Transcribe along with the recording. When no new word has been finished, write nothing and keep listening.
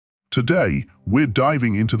Today, we're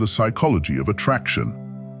diving into the psychology of attraction.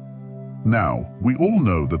 Now, we all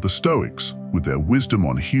know that the Stoics, with their wisdom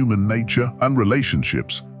on human nature and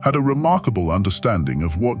relationships, had a remarkable understanding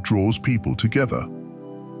of what draws people together.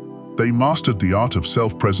 They mastered the art of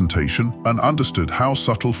self-presentation and understood how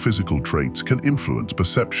subtle physical traits can influence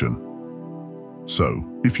perception. So,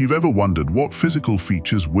 if you've ever wondered what physical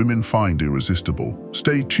features women find irresistible,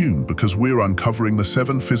 stay tuned because we're uncovering the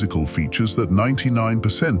 7 physical features that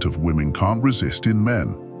 99% of women can't resist in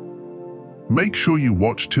men. Make sure you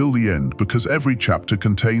watch till the end because every chapter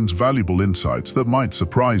contains valuable insights that might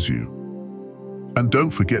surprise you. And don't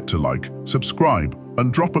forget to like, subscribe,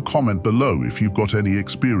 and drop a comment below if you've got any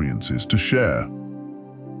experiences to share.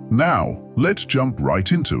 Now, let's jump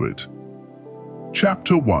right into it.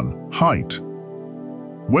 Chapter 1: Height.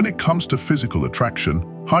 When it comes to physical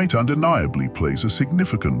attraction, height undeniably plays a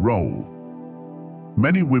significant role.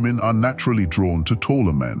 Many women are naturally drawn to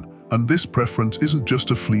taller men, and this preference isn't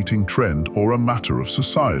just a fleeting trend or a matter of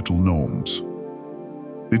societal norms.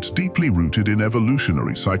 It's deeply rooted in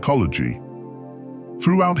evolutionary psychology.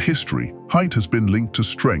 Throughout history, height has been linked to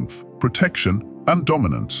strength, protection, and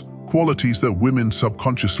dominance, qualities that women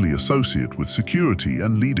subconsciously associate with security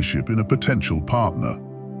and leadership in a potential partner.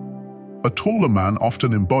 A taller man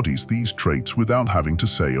often embodies these traits without having to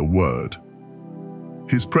say a word.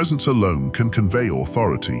 His presence alone can convey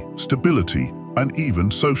authority, stability, and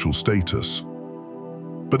even social status.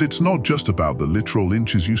 But it's not just about the literal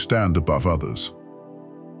inches you stand above others.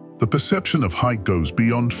 The perception of height goes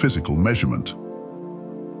beyond physical measurement.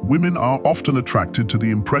 Women are often attracted to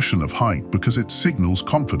the impression of height because it signals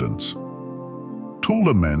confidence.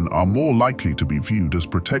 Taller men are more likely to be viewed as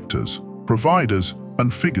protectors, providers,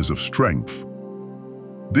 and figures of strength.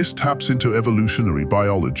 This taps into evolutionary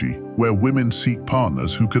biology, where women seek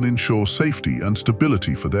partners who can ensure safety and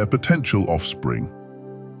stability for their potential offspring.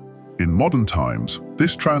 In modern times,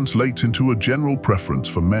 this translates into a general preference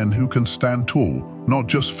for men who can stand tall, not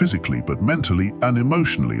just physically but mentally and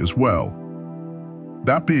emotionally as well.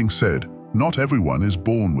 That being said, not everyone is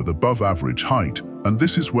born with above-average height, and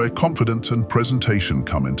this is where confidence and presentation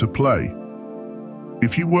come into play.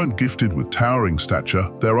 If you weren't gifted with towering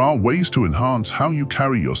stature, there are ways to enhance how you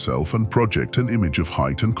carry yourself and project an image of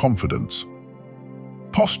height and confidence.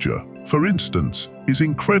 Posture, for instance, is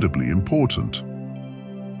incredibly important.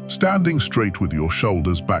 Standing straight with your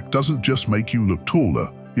shoulders back doesn't just make you look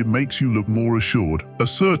taller, it makes you look more assured,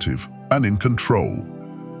 assertive, and in control.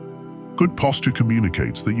 Good posture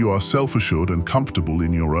communicates that you are self-assured and comfortable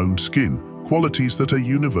in your own skin, qualities that are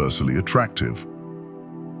universally attractive.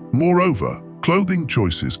 Moreover, clothing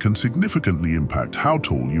choices can significantly impact how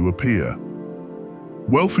tall you appear.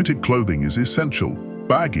 Well-fitted clothing is essential.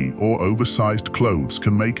 Baggy or oversized clothes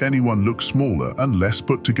can make anyone look smaller and less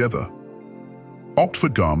put together. Opt for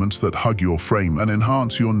garments that hug your frame and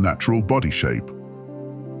enhance your natural body shape.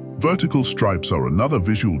 Vertical stripes are another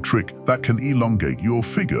visual trick that can elongate your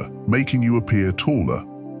figure, making you appear taller.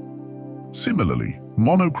 Similarly,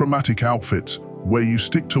 monochromatic outfits, where you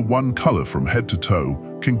stick to one color from head to toe,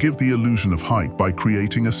 can give the illusion of height by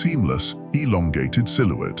creating a seamless, elongated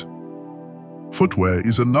silhouette. Footwear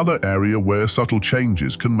is another area where subtle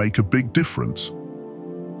changes can make a big difference.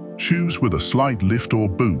 Shoes with a slight lift or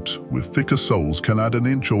boots with thicker soles can add an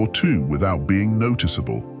inch or two without being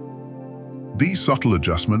noticeable. These subtle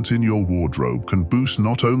adjustments in your wardrobe can boost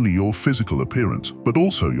not only your physical appearance, but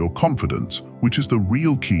also your confidence, which is the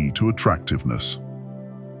real key to attractiveness.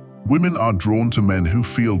 Women are drawn to men who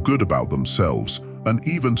feel good about themselves, and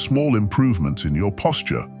even small improvements in your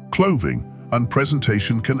posture, clothing, and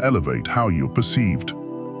presentation can elevate how you're perceived.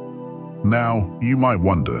 Now, you might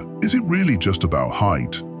wonder, is it really just about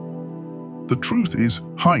height? The truth is,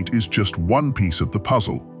 height is just one piece of the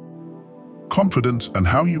puzzle. Confidence and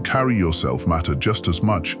how you carry yourself matter just as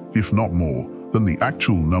much, if not more, than the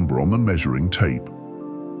actual number on the measuring tape.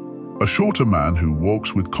 A shorter man who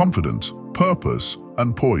walks with confidence, purpose,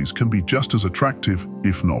 and poise can be just as attractive,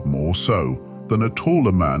 if not more so, than a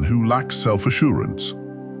taller man who lacks self-assurance.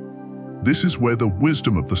 This is where the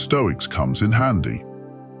wisdom of the Stoics comes in handy.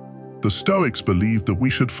 The Stoics believed that we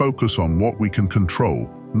should focus on what we can control,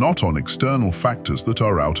 not on external factors that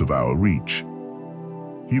are out of our reach.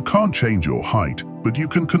 You can't change your height, but you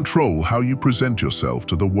can control how you present yourself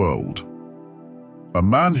to the world. A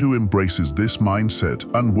man who embraces this mindset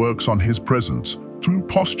and works on his presence through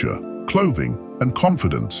posture, clothing, and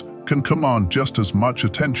confidence can command just as much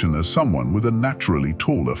attention as someone with a naturally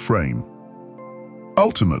taller frame.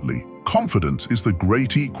 Ultimately, confidence is the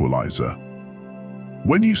great equalizer.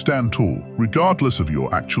 When you stand tall, regardless of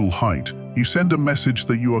your actual height, you send a message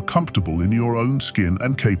that you are comfortable in your own skin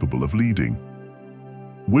and capable of leading.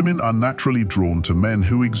 women are naturally drawn to men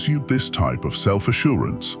who exude this type of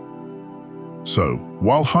self-assurance. So,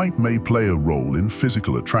 while height may play a role in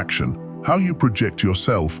physical attraction, how you project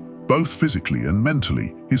yourself, both physically and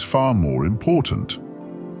mentally, is far more important.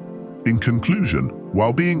 In conclusion,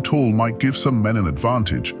 while being tall might give some men an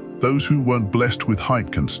advantage, those who weren't blessed with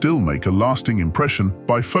height can still make a lasting impression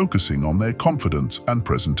by focusing on their confidence and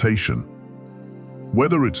presentation.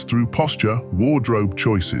 Whether it's through posture, wardrobe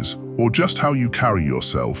choices, or just how you carry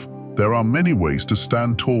yourself, there are many ways to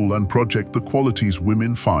stand tall and project the qualities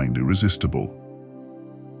women find irresistible.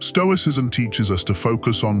 Stoicism teaches us to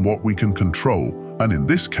focus on what we can control, and in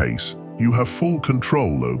this case, you have full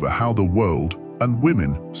control over how the world and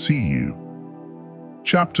women see you.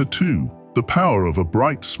 Chapter 2: The Power of a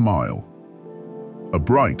Bright Smile. A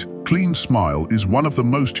bright, clean smile is one of the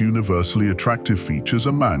most universally attractive features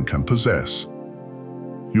a man can possess.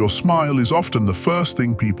 Your smile is often the first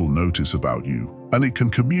thing people notice about you, and it can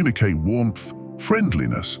communicate warmth,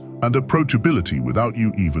 friendliness, and approachability without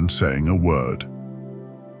you even saying a word.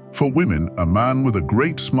 For women, a man with a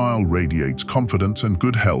great smile radiates confidence and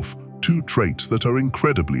good health, two traits that are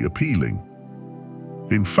incredibly appealing.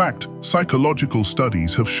 In fact, psychological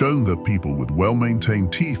studies have shown that people with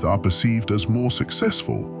well-maintained teeth are perceived as more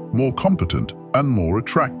successful, more competent, and more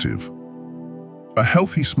attractive. A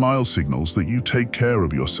healthy smile signals that you take care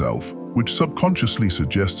of yourself, which subconsciously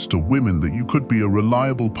suggests to women that you could be a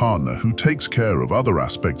reliable partner who takes care of other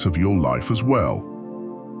aspects of your life as well.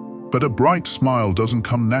 But a bright smile doesn't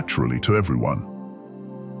come naturally to everyone.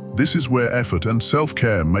 This is where effort and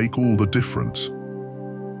self-care make all the difference.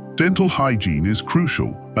 Dental hygiene is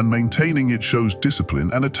crucial, and maintaining it shows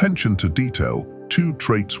discipline and attention to detail, two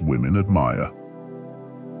traits women admire.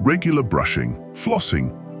 Regular brushing,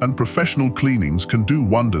 flossing, and professional cleanings can do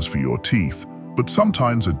wonders for your teeth, but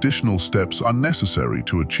sometimes additional steps are necessary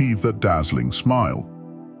to achieve that dazzling smile.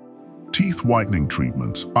 Teeth whitening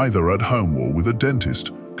treatments, either at home or with a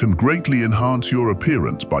dentist, can greatly enhance your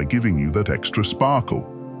appearance by giving you that extra sparkle.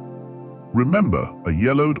 Remember, a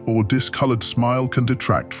yellowed or discolored smile can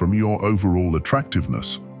detract from your overall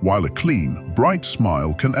attractiveness, while a clean, bright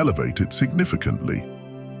smile can elevate it significantly.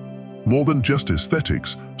 More than just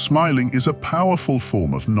aesthetics, smiling is a powerful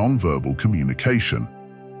form of nonverbal communication.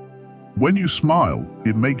 When you smile,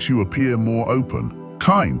 it makes you appear more open,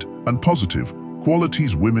 kind, and positive,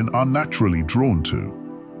 qualities women are naturally drawn to.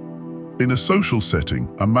 In a social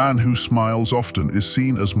setting, a man who smiles often is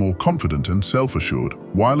seen as more confident and self-assured,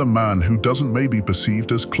 while a man who doesn't may be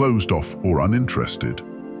perceived as closed off or uninterested.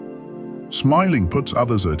 Smiling puts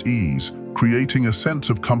others at ease, creating a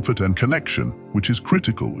sense of comfort and connection, which is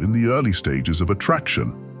critical in the early stages of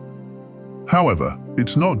attraction. However,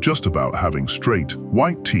 it's not just about having straight,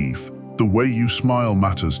 white teeth. The way you smile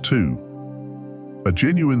matters too. A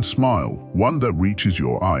genuine smile, one that reaches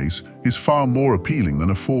your eyes, is far more appealing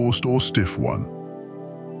than a forced or stiff one.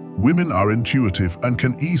 Women are intuitive and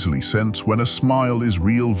can easily sense when a smile is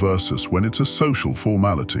real versus when it's a social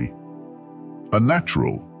formality. A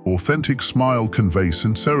natural, authentic smile conveys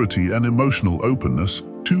sincerity and emotional openness,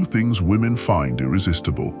 two things women find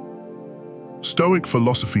irresistible. Stoic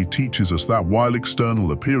philosophy teaches us that while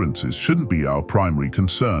external appearances shouldn't be our primary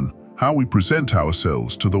concern, how we present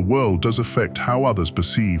ourselves to the world does affect how others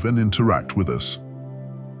perceive and interact with us.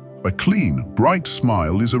 A clean, bright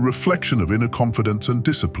smile is a reflection of inner confidence and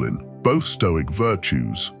discipline, both Stoic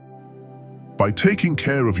virtues. By taking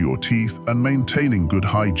care of your teeth and maintaining good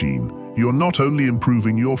hygiene, you're not only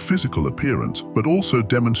improving your physical appearance, but also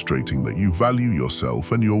demonstrating that you value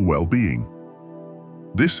yourself and your well-being.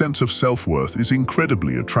 This sense of self-worth is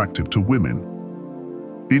incredibly attractive to women.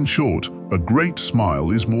 In short, a great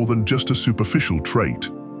smile is more than just a superficial trait.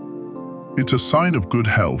 It's a sign of good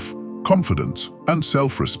health, confidence, and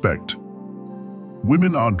self-respect.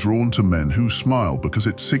 Women are drawn to men who smile because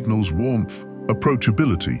it signals warmth,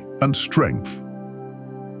 approachability, and strength.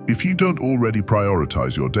 If you don't already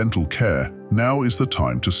prioritize your dental care, now is the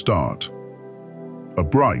time to start. A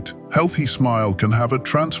bright, healthy smile can have a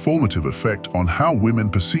transformative effect on how women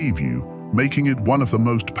perceive you, making it one of the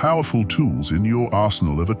most powerful tools in your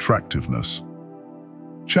arsenal of attractiveness.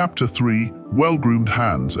 Chapter 3: Well-groomed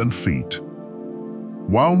hands and feet.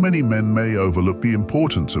 While many men may overlook the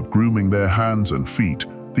importance of grooming their hands and feet,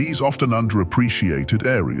 these often underappreciated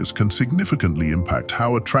areas can significantly impact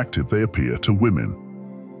how attractive they appear to women.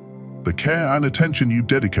 The care and attention you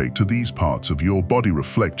dedicate to these parts of your body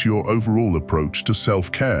reflect your overall approach to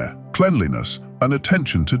self-care, cleanliness, and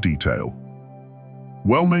attention to detail.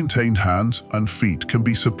 Well-maintained hands and feet can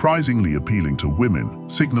be surprisingly appealing to women,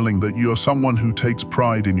 signaling that you are someone who takes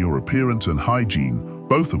pride in your appearance and hygiene,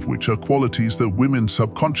 both of which are qualities that women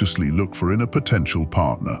subconsciously look for in a potential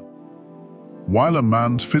partner. While a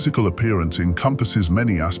man's physical appearance encompasses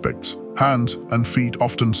many aspects, hands and feet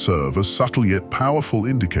often serve as subtle yet powerful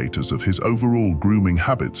indicators of his overall grooming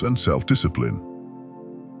habits and self-discipline.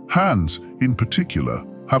 Hands, in particular,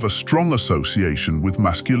 have a strong association with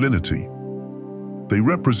masculinity. They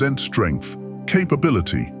represent strength,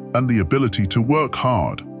 capability, and the ability to work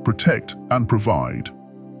hard, protect, and provide.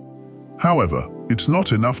 However, it's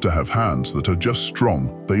not enough to have hands that are just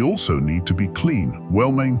strong. They also need to be clean,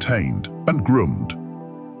 well-maintained, and groomed.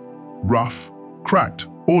 Rough, cracked,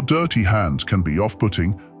 or dirty hands can be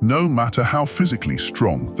off-putting, no matter how physically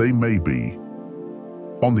strong they may be.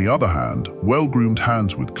 On the other hand, well-groomed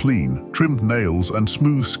hands with clean, trimmed nails and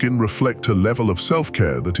smooth skin reflect a level of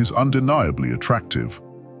self-care that is undeniably attractive.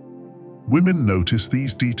 Women notice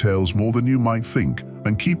these details more than you might think,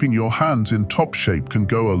 and keeping your hands in top shape can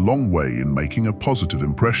go a long way in making a positive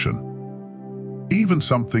impression. Even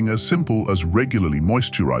something as simple as regularly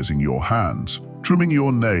moisturizing your hands, trimming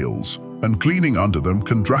your nails, and cleaning under them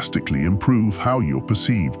can drastically improve how you're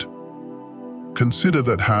perceived. Consider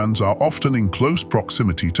that hands are often in close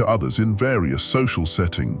proximity to others in various social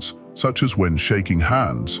settings, such as when shaking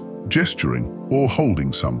hands, gesturing, or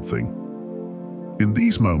holding something. In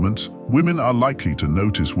these moments, women are likely to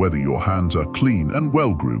notice whether your hands are clean and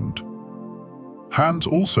well-groomed. Hands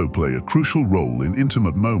also play a crucial role in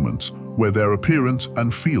intimate moments, where their appearance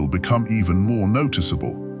and feel become even more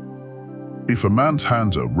noticeable. If a man's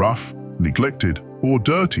hands are rough, neglected, or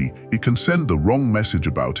dirty, it can send the wrong message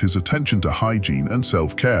about his attention to hygiene and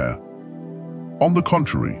self-care. On the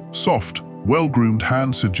contrary, soft, well-groomed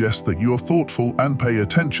hands suggest that you're thoughtful and pay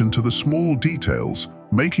attention to the small details,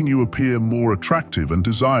 making you appear more attractive and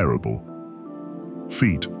desirable.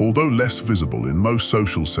 Feet, although less visible in most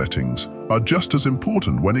social settings, are just as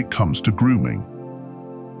important when it comes to grooming.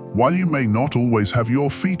 While you may not always have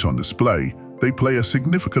your feet on display, they play a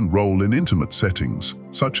significant role in intimate settings,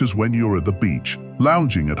 such as when you're at the beach,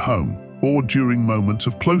 lounging at home, or during moments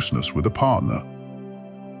of closeness with a partner.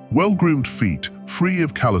 Well-groomed feet, free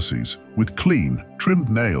of calluses, with clean, trimmed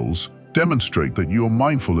nails, demonstrate that you're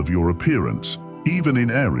mindful of your appearance, even in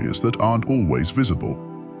areas that aren't always visible.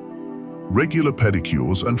 Regular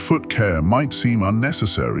pedicures and foot care might seem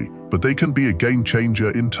unnecessary, but they can be a game changer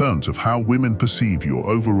in terms of how women perceive your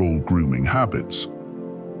overall grooming habits.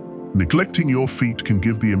 Neglecting your feet can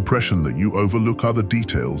give the impression that you overlook other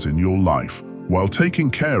details in your life, while taking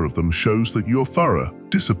care of them shows that you're thorough,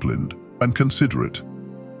 disciplined, and considerate.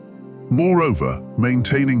 Moreover,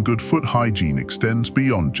 maintaining good foot hygiene extends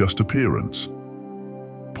beyond just appearance.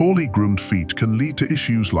 Poorly groomed feet can lead to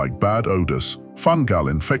issues like bad odors, fungal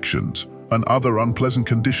infections, and other unpleasant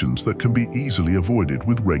conditions that can be easily avoided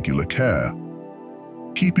with regular care.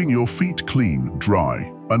 Keeping your feet clean,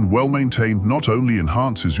 dry, and well-maintained not only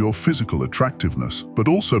enhances your physical attractiveness, but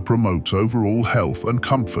also promotes overall health and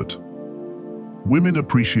comfort. Women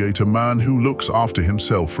appreciate a man who looks after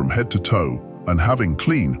himself from head to toe, and having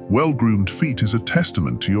clean, well-groomed feet is a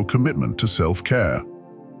testament to your commitment to self-care.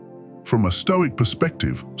 From a Stoic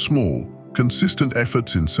perspective, small, consistent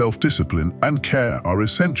efforts in self-discipline and care are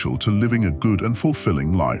essential to living a good and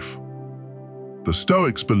fulfilling life. The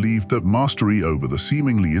Stoics believed that mastery over the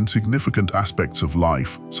seemingly insignificant aspects of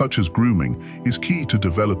life, such as grooming, is key to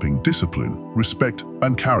developing discipline, respect,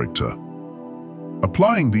 and character.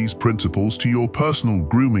 Applying these principles to your personal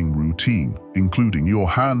grooming routine, including your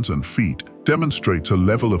hands and feet, demonstrates a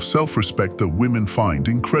level of self-respect that women find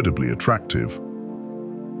incredibly attractive.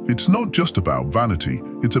 It's not just about vanity,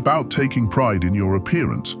 it's about taking pride in your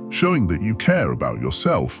appearance, showing that you care about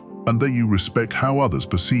yourself, and that you respect how others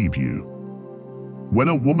perceive you. When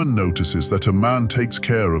a woman notices that a man takes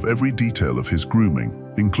care of every detail of his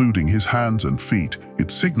grooming, including his hands and feet, it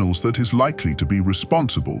signals that he's likely to be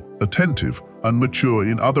responsible, attentive, and mature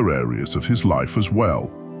in other areas of his life as well.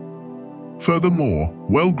 Furthermore,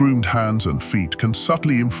 well-groomed hands and feet can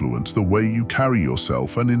subtly influence the way you carry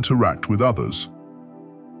yourself and interact with others.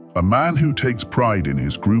 A man who takes pride in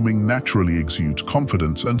his grooming naturally exudes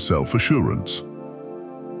confidence and self-assurance.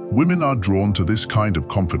 Women are drawn to this kind of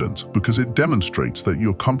confidence because it demonstrates that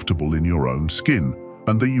you're comfortable in your own skin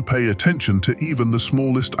and that you pay attention to even the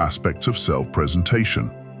smallest aspects of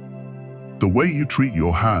self-presentation. The way you treat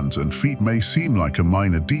your hands and feet may seem like a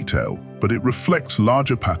minor detail, but it reflects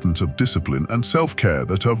larger patterns of discipline and self-care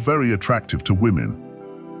that are very attractive to women.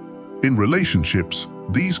 In relationships,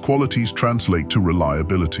 these qualities translate to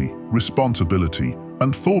reliability, responsibility,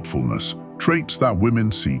 and thoughtfulness, traits that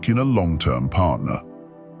women seek in a long-term partner.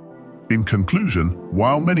 In conclusion,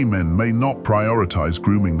 while many men may not prioritize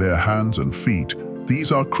grooming their hands and feet,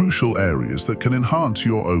 these are crucial areas that can enhance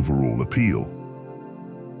your overall appeal.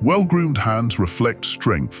 Well-groomed hands reflect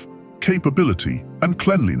strength, capability, and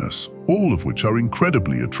cleanliness, all of which are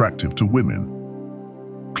incredibly attractive to women.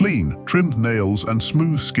 Clean, trimmed nails and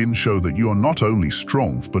smooth skin show that you are not only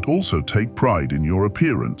strong but also take pride in your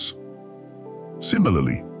appearance.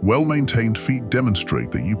 Similarly, well-maintained feet demonstrate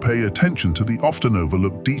that you pay attention to the often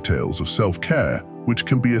overlooked details of self-care, which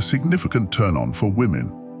can be a significant turn-on for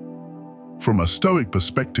women. From a Stoic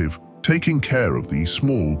perspective, taking care of these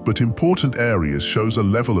small but important areas shows a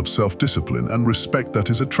level of self-discipline and respect that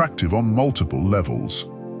is attractive on multiple levels.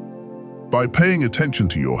 By paying attention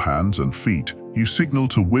to your hands and feet, you signal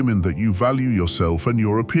to women that you value yourself and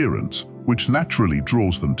your appearance, which naturally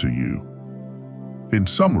draws them to you. In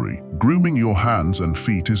summary, grooming your hands and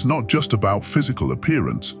feet is not just about physical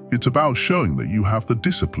appearance, it's about showing that you have the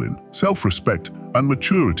discipline, self-respect, and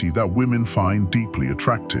maturity that women find deeply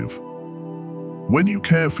attractive. When you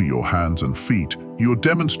care for your hands and feet, you're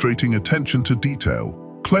demonstrating attention to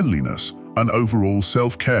detail, cleanliness, and overall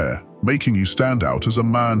self-care, making you stand out as a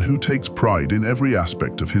man who takes pride in every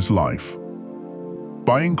aspect of his life.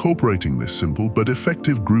 By incorporating this simple but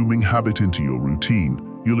effective grooming habit into your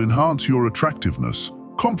routine, you'll enhance your attractiveness,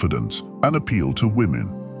 confidence, and appeal to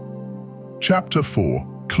women. Chapter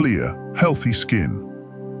 4. Clear, healthy skin.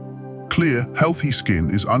 Clear, healthy skin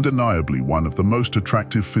is undeniably one of the most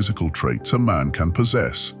attractive physical traits a man can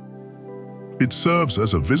possess. It serves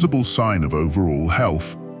as a visible sign of overall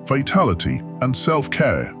health, vitality, and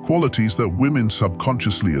self-care, qualities that women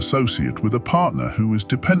subconsciously associate with a partner who is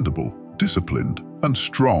dependable, disciplined, and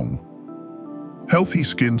strong. Healthy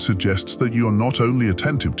skin suggests that you are not only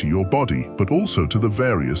attentive to your body, but also to the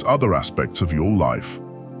various other aspects of your life.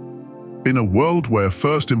 In a world where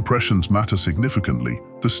first impressions matter significantly,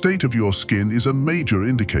 the state of your skin is a major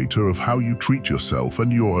indicator of how you treat yourself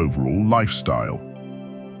and your overall lifestyle.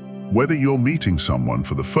 Whether you're meeting someone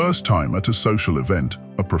for the first time at a social event,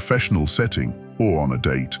 a professional setting, or on a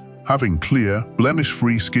date, having clear,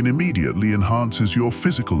 blemish-free skin immediately enhances your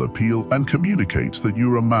physical appeal and communicates that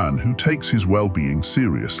you're a man who takes his well-being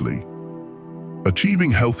seriously.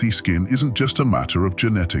 Achieving healthy skin isn't just a matter of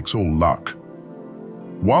genetics or luck.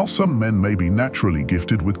 While some men may be naturally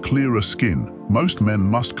gifted with clearer skin, most men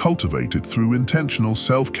must cultivate it through intentional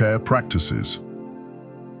self-care practices.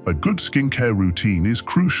 A good skincare routine is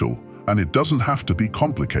crucial, and it doesn't have to be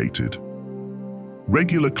complicated.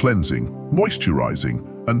 Regular cleansing, moisturizing,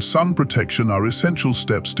 and sun protection are essential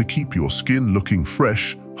steps to keep your skin looking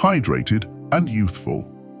fresh, hydrated, and youthful.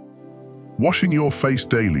 Washing your face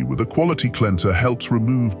daily with a quality cleanser helps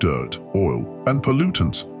remove dirt, oil, and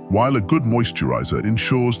pollutants, while a good moisturizer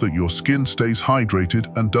ensures that your skin stays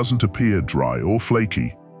hydrated and doesn't appear dry or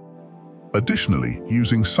flaky. Additionally,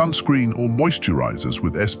 using sunscreen or moisturizers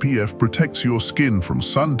with SPF protects your skin from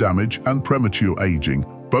sun damage and premature aging,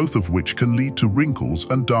 both of which can lead to wrinkles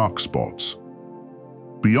and dark spots.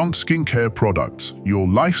 Beyond skincare products, your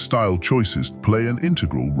lifestyle choices play an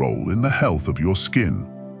integral role in the health of your skin.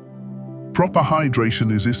 Proper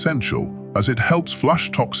hydration is essential, as it helps flush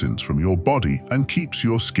toxins from your body and keeps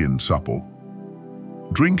your skin supple.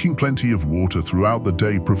 Drinking plenty of water throughout the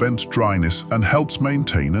day prevents dryness and helps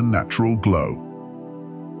maintain a natural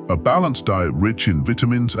glow. A balanced diet rich in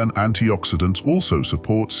vitamins and antioxidants also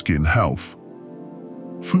supports skin health.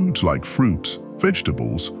 Foods like fruits,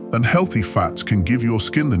 vegetables, and healthy fats can give your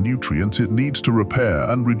skin the nutrients it needs to repair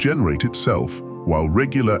and regenerate itself, while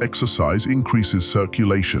regular exercise increases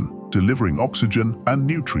circulation, delivering oxygen and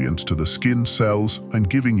nutrients to the skin cells and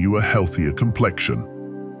giving you a healthier complexion.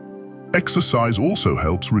 Exercise also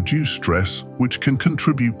helps reduce stress, which can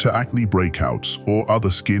contribute to acne breakouts or other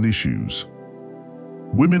skin issues.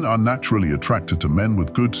 Women are naturally attracted to men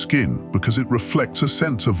with good skin because it reflects a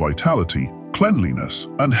sense of vitality, cleanliness,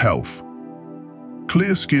 and health.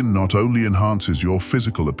 Clear skin not only enhances your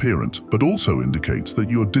physical appearance, but also indicates that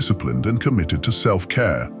you're disciplined and committed to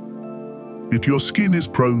self-care. If your skin is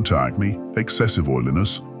prone to acne, excessive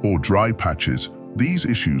oiliness, or dry patches, these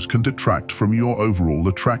issues can detract from your overall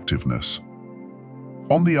attractiveness.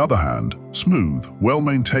 On the other hand, smooth,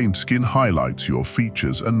 well-maintained skin highlights your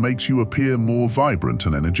features and makes you appear more vibrant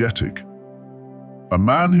and energetic. A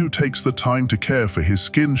man who takes the time to care for his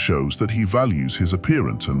skin shows that he values his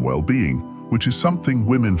appearance and well-being, which is something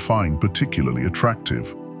women find particularly attractive.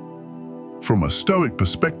 From a Stoic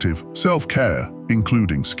perspective, self-care,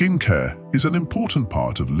 including skincare, is an important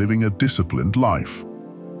part of living a disciplined life.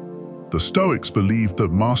 The Stoics believed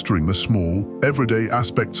that mastering the small, everyday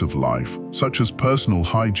aspects of life, such as personal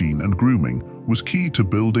hygiene and grooming, was key to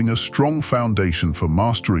building a strong foundation for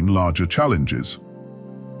mastering larger challenges.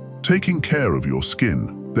 Taking care of your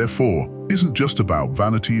skin, therefore, isn't just about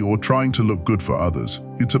vanity or trying to look good for others.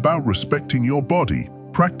 It's about respecting your body,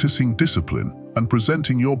 practicing discipline, and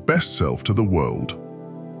presenting your best self to the world.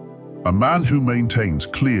 A man who maintains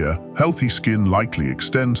clear, healthy skin likely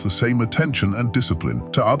extends the same attention and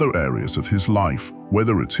discipline to other areas of his life,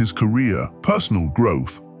 whether it's his career, personal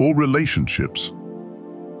growth, or relationships.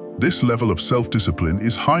 This level of self-discipline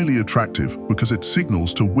is highly attractive because it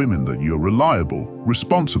signals to women that you're reliable,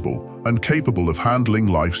 responsible, and capable of handling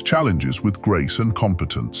life's challenges with grace and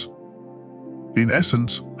competence. In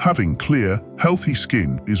essence, having clear, healthy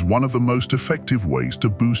skin is one of the most effective ways to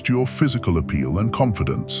boost your physical appeal and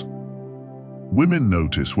confidence. Women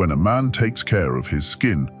notice when a man takes care of his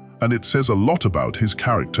skin, and it says a lot about his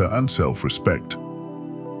character and self-respect.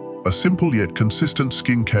 A simple yet consistent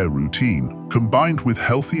skincare routine, combined with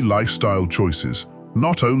healthy lifestyle choices,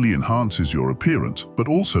 not only enhances your appearance, but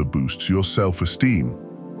also boosts your self-esteem.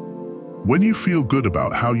 When you feel good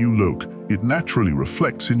about how you look, it naturally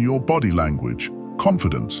reflects in your body language,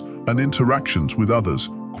 confidence, and interactions with others,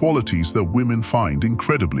 qualities that women find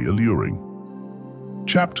incredibly alluring.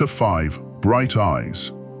 Chapter 5. Bright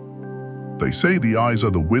eyes. They say the eyes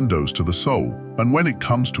are the windows to the soul, and when it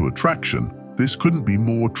comes to attraction, this couldn't be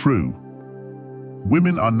more true.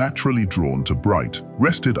 Women are naturally drawn to bright,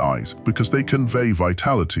 rested eyes because they convey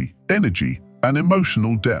vitality, energy, and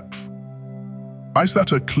emotional depth. Eyes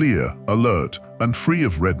that are clear, alert, and free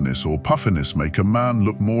of redness or puffiness make a man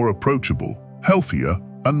look more approachable, healthier,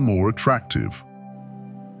 and more attractive.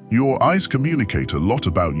 Your eyes communicate a lot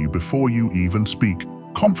about you before you even speak.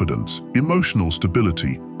 Confidence, emotional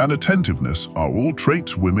stability, and attentiveness are all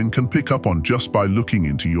traits women can pick up on just by looking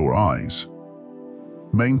into your eyes.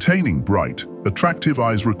 Maintaining bright, attractive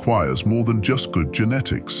eyes requires more than just good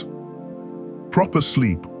genetics. Proper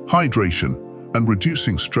sleep, hydration, and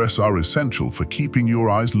reducing stress are essential for keeping your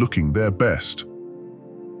eyes looking their best.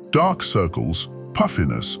 Dark circles,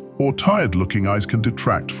 puffiness, or tired-looking eyes can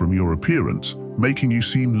detract from your appearance, making you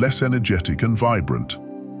seem less energetic and vibrant.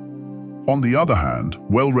 On the other hand,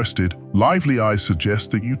 well-rested, lively eyes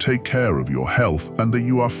suggest that you take care of your health and that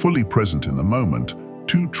you are fully present in the moment,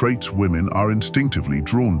 two traits women are instinctively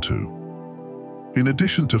drawn to. In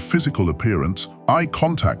addition to physical appearance, eye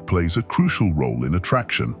contact plays a crucial role in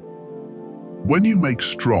attraction. When you make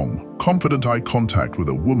strong, confident eye contact with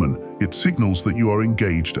a woman, it signals that you are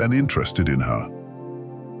engaged and interested in her.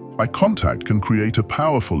 Eye contact can create a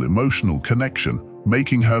powerful emotional connection,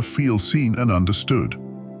 making her feel seen and understood.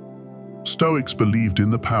 Stoics believed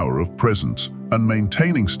in the power of presence, and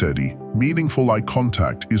maintaining steady, meaningful eye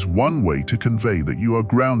contact is one way to convey that you are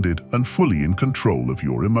grounded and fully in control of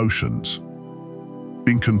your emotions.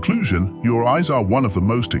 In conclusion, your eyes are one of the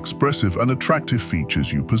most expressive and attractive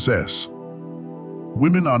features you possess.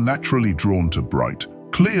 Women are naturally drawn to bright,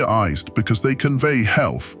 clear eyes because they convey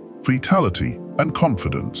health, vitality, and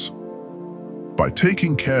confidence. By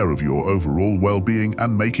taking care of your overall well-being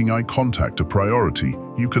and making eye contact a priority,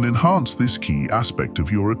 you can enhance this key aspect of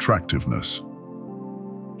your attractiveness.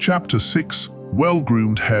 Chapter 6.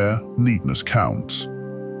 Well-groomed hair, neatness counts.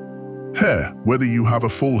 Hair, whether you have a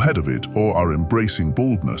full head of it or are embracing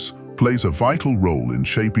baldness, plays a vital role in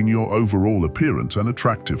shaping your overall appearance and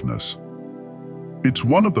attractiveness. It's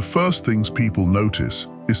one of the first things people notice,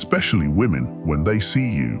 especially women, when they see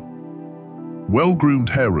you. Well-groomed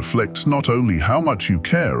hair reflects not only how much you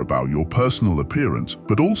care about your personal appearance,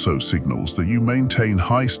 but also signals that you maintain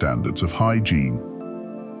high standards of hygiene.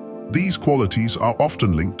 These qualities are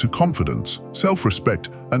often linked to confidence, self-respect,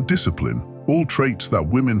 and discipline, all traits that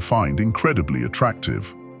women find incredibly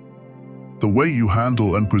attractive. The way you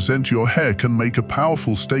handle and present your hair can make a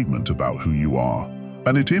powerful statement about who you are,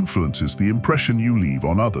 and it influences the impression you leave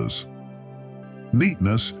on others.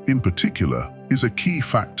 Neatness, in particular, is a key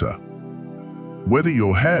factor. Whether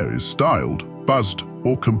your hair is styled, buzzed,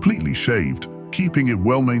 or completely shaved, keeping it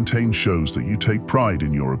well-maintained shows that you take pride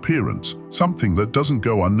in your appearance, something that doesn't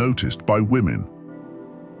go unnoticed by women.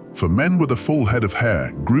 For men with a full head of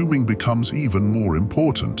hair, grooming becomes even more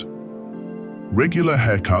important. Regular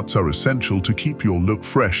haircuts are essential to keep your look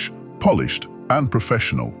fresh, polished, and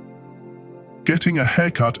professional. Getting a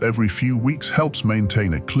haircut every few weeks helps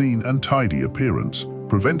maintain a clean and tidy appearance,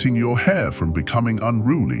 preventing your hair from becoming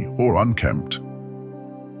unruly or unkempt.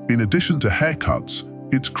 In addition to haircuts,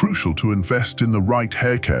 it's crucial to invest in the right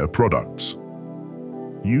hair care products.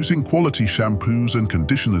 Using quality shampoos and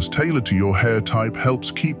conditioners tailored to your hair type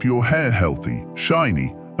helps keep your hair healthy,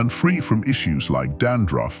 shiny, and free from issues like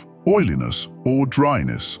dandruff, oiliness, or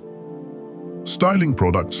dryness. Styling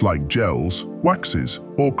products like gels, waxes,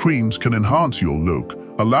 or creams can enhance your look,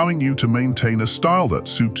 allowing you to maintain a style that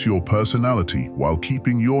suits your personality while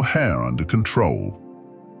keeping your hair under control.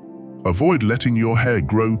 Avoid letting your hair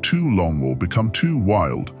grow too long or become too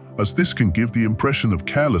wild, as this can give the impression of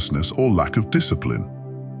carelessness or lack of discipline.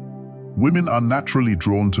 Women are naturally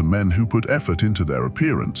drawn to men who put effort into their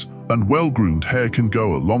appearance, and well-groomed hair can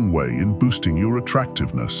go a long way in boosting your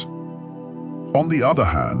attractiveness. On the other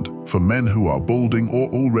hand, for men who are balding or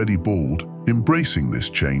already bald, embracing this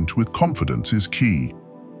change with confidence is key.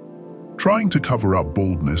 Trying to cover up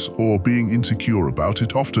baldness or being insecure about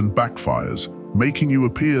it often backfires, making you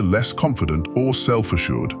appear less confident or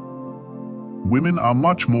self-assured. Women are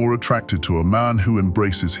much more attracted to a man who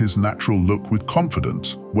embraces his natural look with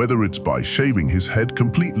confidence, whether it's by shaving his head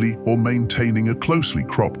completely or maintaining a closely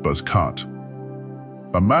cropped buzz cut.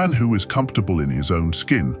 A man who is comfortable in his own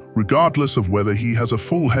skin, regardless of whether he has a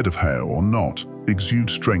full head of hair or not,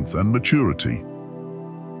 exudes strength and maturity.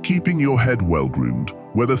 Keeping your head well-groomed,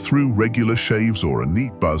 whether through regular shaves or a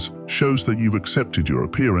neat buzz, shows that you've accepted your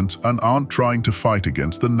appearance and aren't trying to fight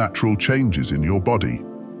against the natural changes in your body.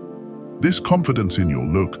 This confidence in your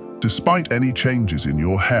look, despite any changes in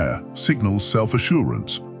your hair, signals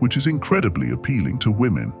self-assurance, which is incredibly appealing to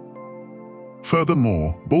women.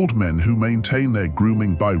 Furthermore, bald men who maintain their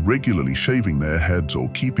grooming by regularly shaving their heads or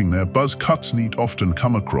keeping their buzz cuts neat often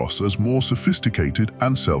come across as more sophisticated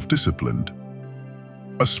and self-disciplined.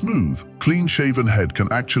 A smooth, clean-shaven head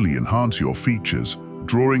can actually enhance your features,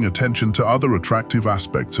 drawing attention to other attractive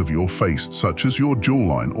aspects of your face such as your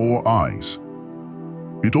jawline or eyes.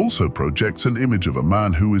 It also projects an image of a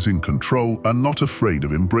man who is in control and not afraid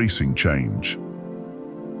of embracing change.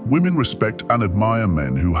 Women respect and admire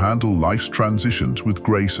men who handle life's transitions with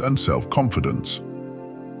grace and self-confidence.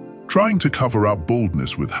 Trying to cover up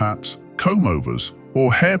baldness with hats, comb-overs,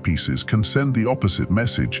 or hairpieces can send the opposite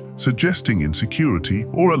message, suggesting insecurity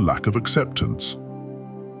or a lack of acceptance.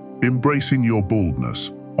 Embracing your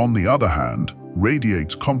baldness, on the other hand,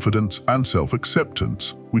 radiates confidence and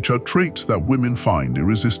self-acceptance, which are traits that women find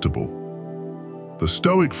irresistible. The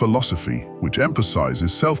Stoic philosophy, which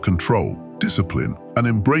emphasizes self-control, discipline, and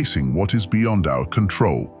embracing what is beyond our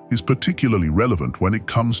control, is particularly relevant when it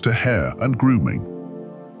comes to hair and grooming.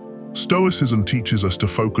 Stoicism teaches us to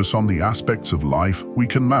focus on the aspects of life we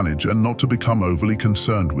can manage and not to become overly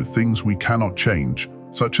concerned with things we cannot change,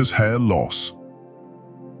 such as hair loss.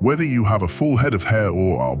 Whether you have a full head of hair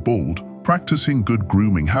or are bald, practicing good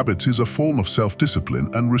grooming habits is a form of self-discipline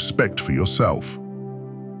and respect for yourself.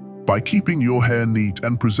 By keeping your hair neat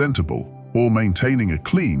and presentable, or maintaining a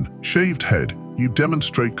clean, shaved head, you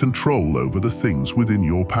demonstrate control over the things within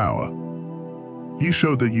your power. You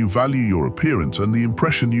show that you value your appearance and the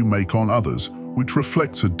impression you make on others, which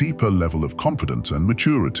reflects a deeper level of confidence and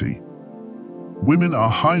maturity. Women are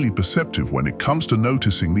highly perceptive when it comes to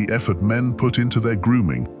noticing the effort men put into their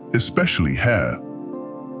grooming, especially hair.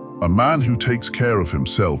 A man who takes care of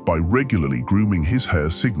himself by regularly grooming his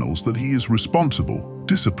hair signals that he is responsible,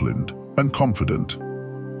 disciplined, and confident.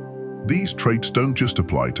 These traits don't just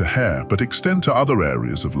apply to hair but extend to other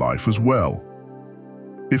areas of life as well.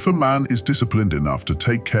 If a man is disciplined enough to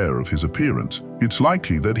take care of his appearance, it's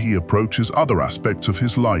likely that he approaches other aspects of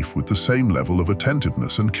his life with the same level of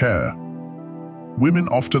attentiveness and care. Women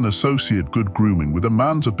often associate good grooming with a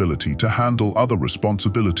man's ability to handle other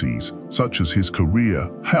responsibilities, such as his career,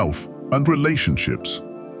 health, and relationships.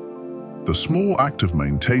 The small act of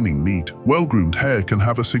maintaining neat, well-groomed hair can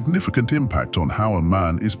have a significant impact on how a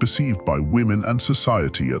man is perceived by women and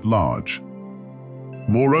society at large.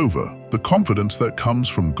 Moreover, the confidence that comes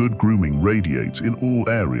from good grooming radiates in all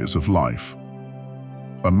areas of life.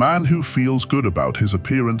 A man who feels good about his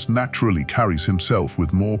appearance naturally carries himself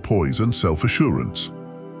with more poise and self-assurance.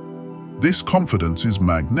 This confidence is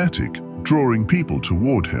magnetic, drawing people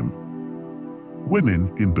toward him.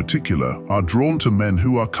 Women, in particular, are drawn to men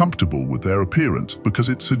who are comfortable with their appearance because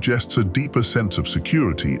it suggests a deeper sense of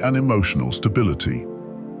security and emotional stability.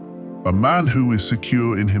 A man who is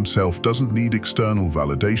secure in himself doesn't need external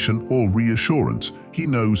validation or reassurance. He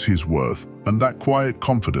knows his worth, and that quiet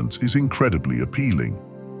confidence is incredibly appealing.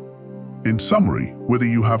 In summary, whether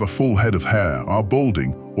you have a full head of hair, are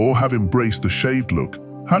balding, or have embraced the shaved look,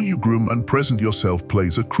 how you groom and present yourself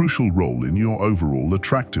plays a crucial role in your overall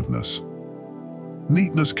attractiveness.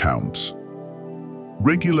 Neatness counts.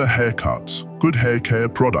 Regular haircuts, good hair care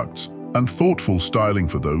products, and thoughtful styling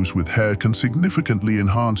for those with hair can significantly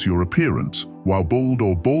enhance your appearance, while bald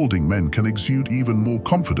or balding men can exude even more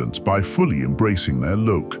confidence by fully embracing their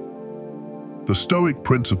look. The Stoic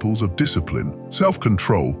principles of discipline,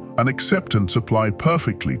 self-control, and acceptance apply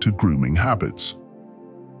perfectly to grooming habits.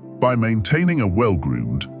 By maintaining a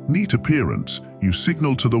well-groomed, neat appearance, you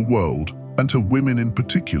signal to the world, and to women in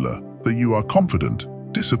particular, that you are confident,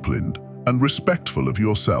 disciplined, and respectful of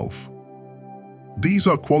yourself. These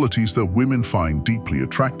are qualities that women find deeply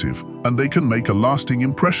attractive, and they can make a lasting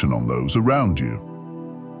impression on those around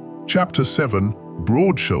you. Chapter 7.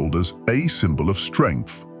 Broad shoulders, a symbol of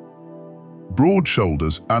strength. Broad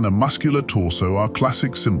shoulders and a muscular torso are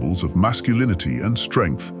classic symbols of masculinity and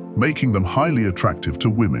strength, making them highly attractive to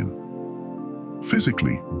women.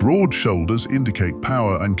 Physically, broad shoulders indicate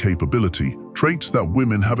power and capability, traits that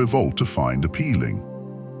women have evolved to find appealing.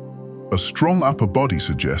 A strong upper body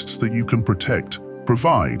suggests that you can protect,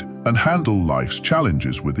 provide, and handle life's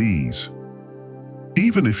challenges with ease.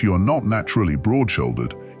 Even if you are not naturally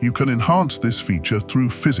broad-shouldered, you can enhance this feature through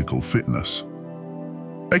physical fitness.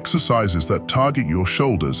 Exercises that target your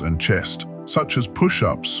shoulders and chest, such as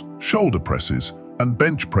push-ups, shoulder presses, and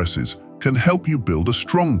bench presses, can help you build a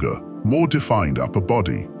stronger, more defined upper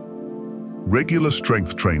body. Regular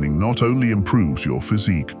strength training not only improves your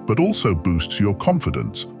physique, but also boosts your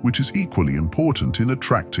confidence, which is equally important in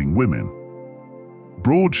attracting women.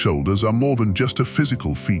 Broad shoulders are more than just a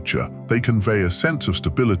physical feature, they convey a sense of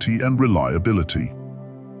stability and reliability.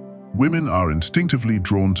 Women are instinctively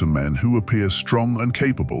drawn to men who appear strong and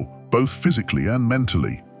capable, both physically and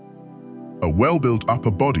mentally. A well-built upper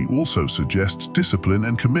body also suggests discipline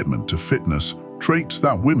and commitment to fitness, traits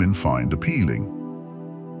that women find appealing.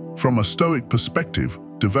 From a Stoic perspective,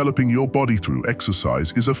 developing your body through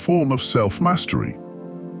exercise is a form of self-mastery.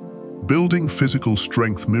 Building physical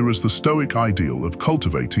strength mirrors the Stoic ideal of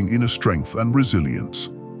cultivating inner strength and resilience.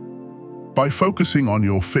 By focusing on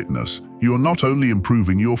your fitness, you are not only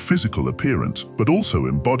improving your physical appearance, but also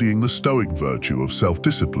embodying the Stoic virtue of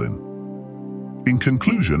self-discipline. In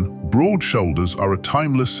conclusion, broad shoulders are a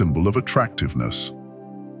timeless symbol of attractiveness.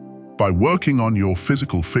 By working on your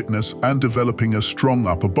physical fitness and developing a strong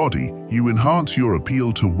upper body, you enhance your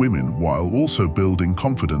appeal to women while also building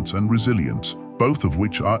confidence and resilience, both of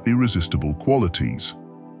which are irresistible qualities.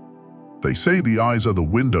 They say the eyes are the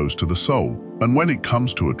windows to the soul, and when it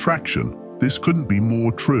comes to attraction, this couldn't be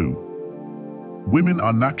more true. Women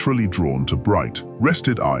are naturally drawn to bright,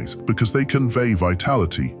 rested eyes because they convey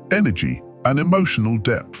vitality, energy, and emotional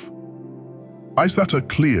depth. Eyes that are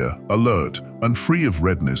clear, alert, and free of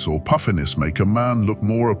redness or puffiness make a man look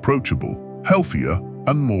more approachable, healthier,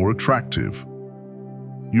 and more attractive.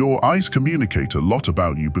 Your eyes communicate a lot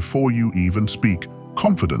about you before you even speak.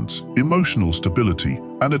 Confidence, emotional stability,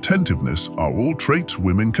 and attentiveness are all traits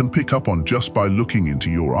women can pick up on just by looking into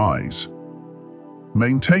your eyes.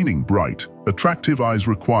 Maintaining bright, attractive eyes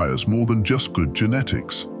requires more than just good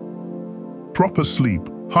genetics. Proper sleep,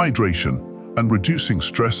 hydration, and reducing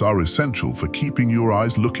stress are essential for keeping your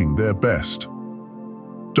eyes looking their best.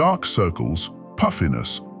 Dark circles,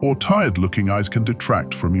 puffiness, or tired-looking eyes can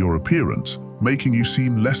detract from your appearance, making you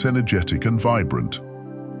seem less energetic and vibrant.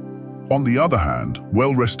 On the other hand,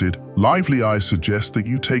 well-rested, lively eyes suggest that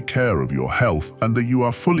you take care of your health and that you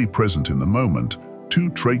are fully present in the moment, two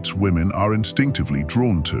traits women are instinctively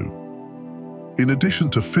drawn to. In addition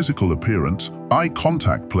to physical appearance, eye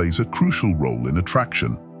contact plays a crucial role in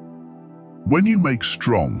attraction. When you make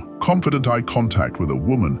strong, confident eye contact with a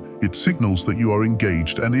woman, it signals that you are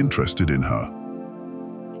engaged and interested in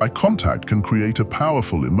her. Eye contact can create a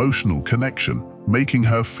powerful emotional connection, making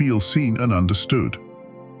her feel seen and understood.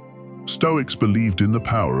 Stoics believed in the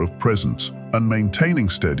power of presence, and maintaining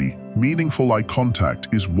steady, meaningful eye contact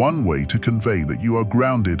is one way to convey that you are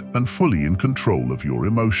grounded and fully in control of your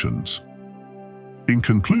emotions. In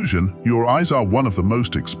conclusion, your eyes are one of the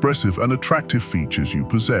most expressive and attractive features you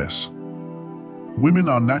possess. Women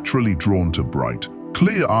are naturally drawn to bright,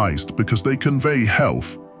 clear eyes because they convey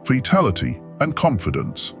health, vitality, and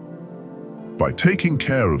confidence. By taking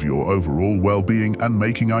care of your overall well-being and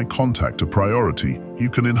making eye contact a priority, you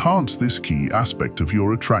can enhance this key aspect of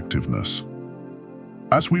your attractiveness.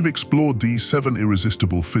 As we've explored these 7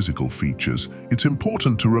 irresistible physical features, it's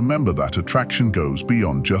important to remember that attraction goes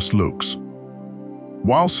beyond just looks.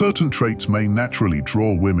 While certain traits may naturally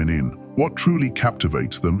draw women in, what truly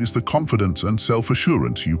captivates them is the confidence and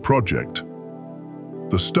self-assurance you project.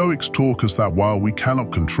 The Stoics taught us that while we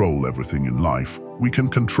cannot control everything in life, we can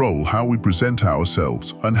control how we present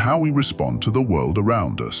ourselves and how we respond to the world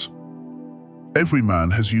around us. Every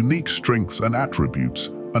man has unique strengths and attributes,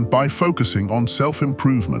 and by focusing on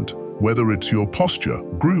self-improvement, whether it's your posture,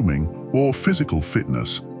 grooming, or physical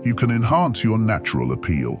fitness, you can enhance your natural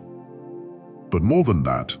appeal. But more than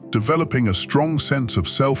that, developing a strong sense of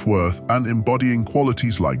self-worth and embodying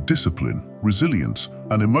qualities like discipline, resilience,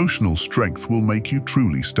 and emotional strength will make you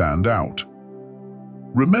truly stand out.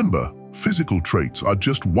 Remember, physical traits are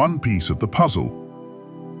just one piece of the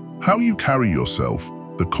puzzle. How you carry yourself,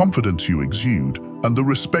 the confidence you exude, and the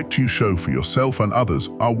respect you show for yourself and others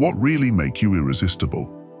are what really make you irresistible.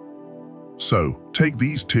 So, take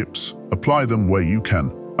these tips, apply them where you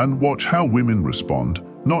can, and watch how women respond,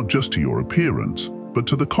 not just to your appearance, but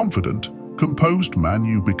to the confident, composed man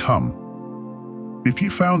you become. If you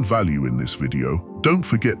found value in this video, don't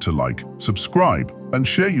forget to like, subscribe, and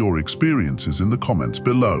share your experiences in the comments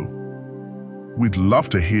below. We'd love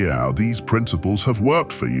to hear how these principles have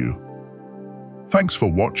worked for you. Thanks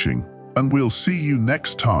for watching, and we'll see you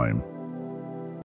next time.